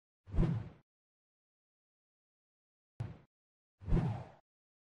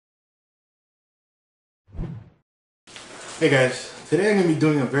Hey guys, today I'm going to be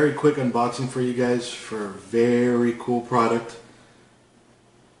doing a very quick unboxing for you guys for a very cool product.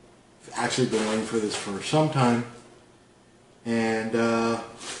 I've actually been waiting for this for some time, and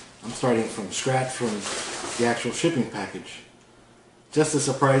I'm starting from scratch from the actual shipping package, just to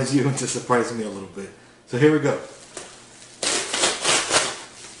surprise you and to surprise me a little bit. So here we go.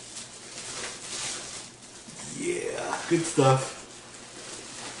 Yeah, good stuff.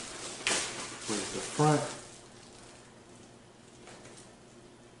 Where's the front?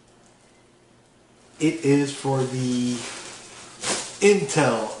 It is for the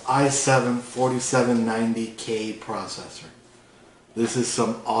Intel i7-4790K processor. This is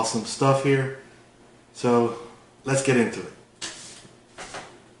some awesome stuff here. So let's get into it.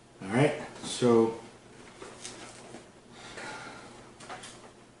 Alright, so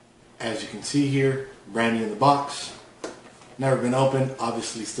as you can see here, brand new in the box. Never been opened,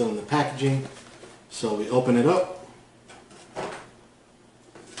 obviously still in the packaging. So we open it up.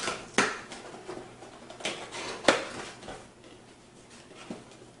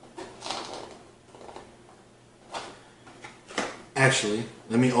 Actually,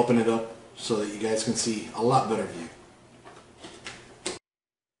 let me open it up so that you guys can see a lot better view.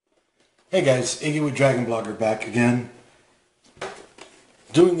 Hey guys, Iggy with Dragon Blogger back again,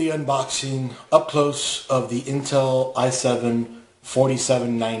 doing the unboxing up close of the Intel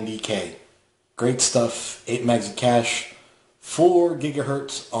i7-4790K. Great stuff, 8 megs of cache, 4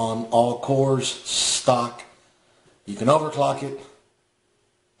 gigahertz on all cores, stock. You can overclock it,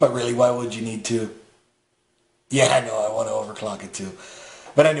 but really, why would you need to? Yeah, I know, I want to overclock it too.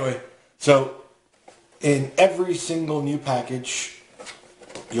 But anyway, so in every single new package,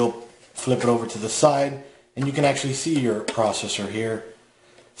 you'll flip it over to the side and you can actually see your processor here.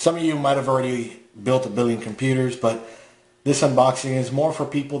 Some of you might have already built a billion computers, but this unboxing is more for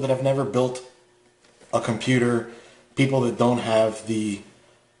people that have never built a computer, people that don't have the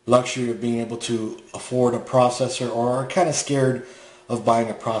luxury of being able to afford a processor or are kind of scared of buying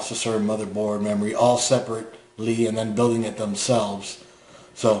a processor, motherboard, memory, all separate and then building it themselves.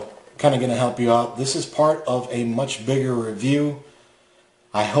 So kind of going to help you out. This is part of a much bigger review.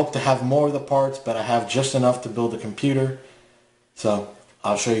 I hope to have more of the parts, but I have just enough to build a computer. So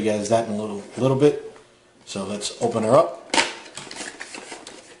I'll show you guys that in a little bit. So let's open her up.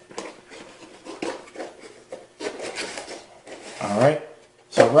 Alright,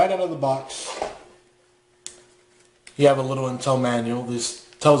 so right out of the box you have a little Intel manual. This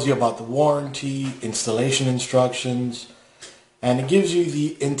tells you about the warranty, installation instructions, and it gives you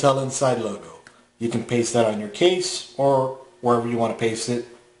the Intel Inside logo. You can paste that on your case or wherever you want to paste it.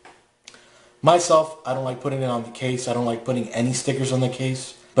 Myself, I don't like putting it on the case. I don't like putting any stickers on the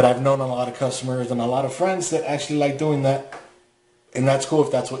case, but I've known a lot of customers and a lot of friends that actually like doing that, and that's cool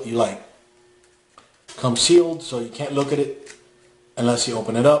if that's what you like. Comes sealed, so you can't look at it unless you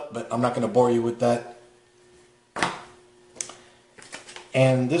open it up, but I'm not going to bore you with that.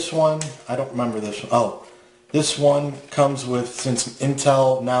 And this one, I don't remember this one. Oh, this one comes with, since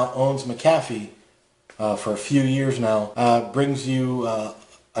Intel now owns McAfee for a few years now, brings you,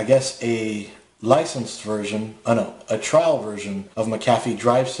 I guess, a licensed version, a trial version of McAfee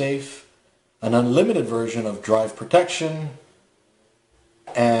Drive Safe, an unlimited version of Drive Protection,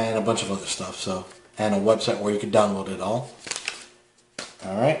 and a bunch of other stuff. So, and a website where you can download it all.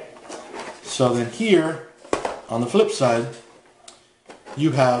 Alright, so then here, on the flip side,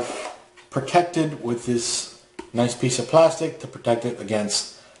 you have protected with this nice piece of plastic to protect it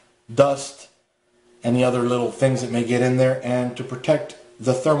against dust, any other little things that may get in there, and to protect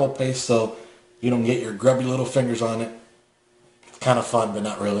the thermal paste so you don't get your grubby little fingers on it. It's kind of fun, but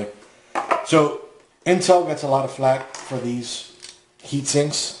not really. So Intel gets a lot of flack for these heat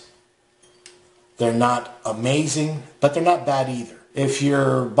sinks. They're not amazing, but they're not bad either. If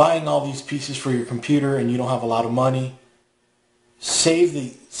you're buying all these pieces for your computer and you don't have a lot of money, save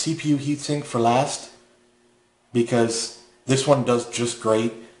the CPU heatsink for last, because this one does just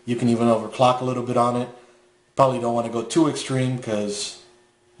great. You can even overclock a little bit on it. Probably don't want to go too extreme because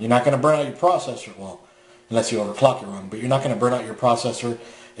you're not going to burn out your processor. Well, unless you overclock it wrong, but you're not going to burn out your processor.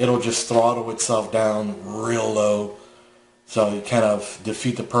 It'll just throttle itself down real low. So you kind of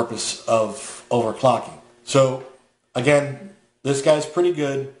defeat the purpose of overclocking. So again, this guy's pretty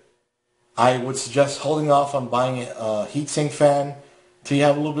good. I would suggest holding off on buying a heatsink fan till you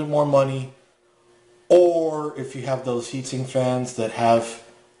have a little bit more money, or if you have those heatsink fans that have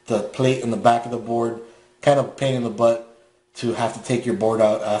the plate in the back of the board, kind of a pain in the butt to have to take your board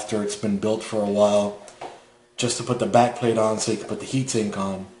out after it's been built for a while just to put the back plate on so you can put the heatsink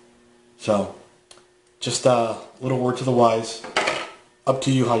on. So just a little word to the wise, up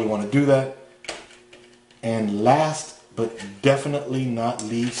to you how you want to do that. And last but definitely not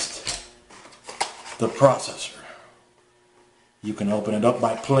least, the processor. You can open it up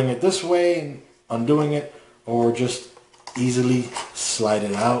by pulling it this way and undoing it, or just easily slide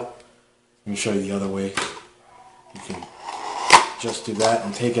it out. Let me show you the other way. You can just do that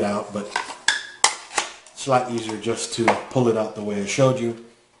and take it out, but it's a lot easier just to pull it out the way I showed you.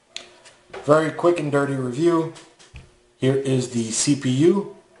 Very quick and dirty review. Here is the CPU.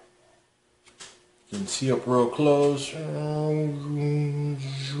 You can see up real close.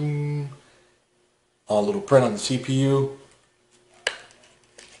 All little print on the CPU.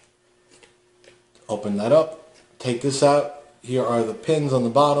 Open that up. Take this out. Here are the pins on the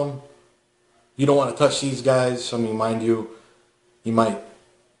bottom. You don't want to touch these guys. I mean, mind you, you might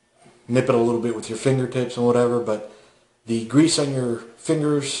nip it a little bit with your fingertips and whatever, but the grease on your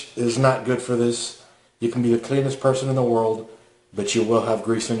fingers is not good for this. You can be the cleanest person in the world, but you will have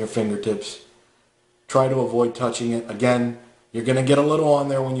grease on your fingertips. Try to avoid touching it. Again, you're going to get a little on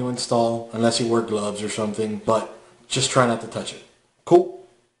there when you install, unless you wear gloves or something, but just try not to touch it. Cool.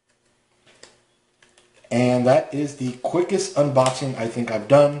 And that is the quickest unboxing I think I've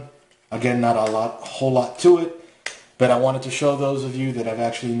done. Again, not a whole lot to it, but I wanted to show those of you that have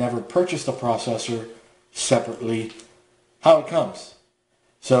actually never purchased a processor separately how it comes.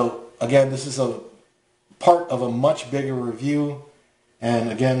 So again, this is a part of a much bigger review. And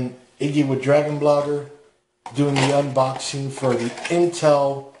again, Iggy with Dragon Blogger doing the unboxing for the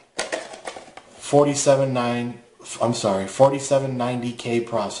Intel 4790K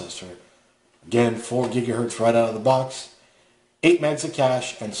processor. Again, 4 gigahertz right out of the box, 8 megs of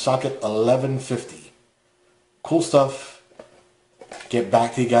cache, and socket 1150. Cool stuff. Get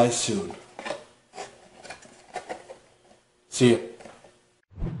back to you guys soon. See ya.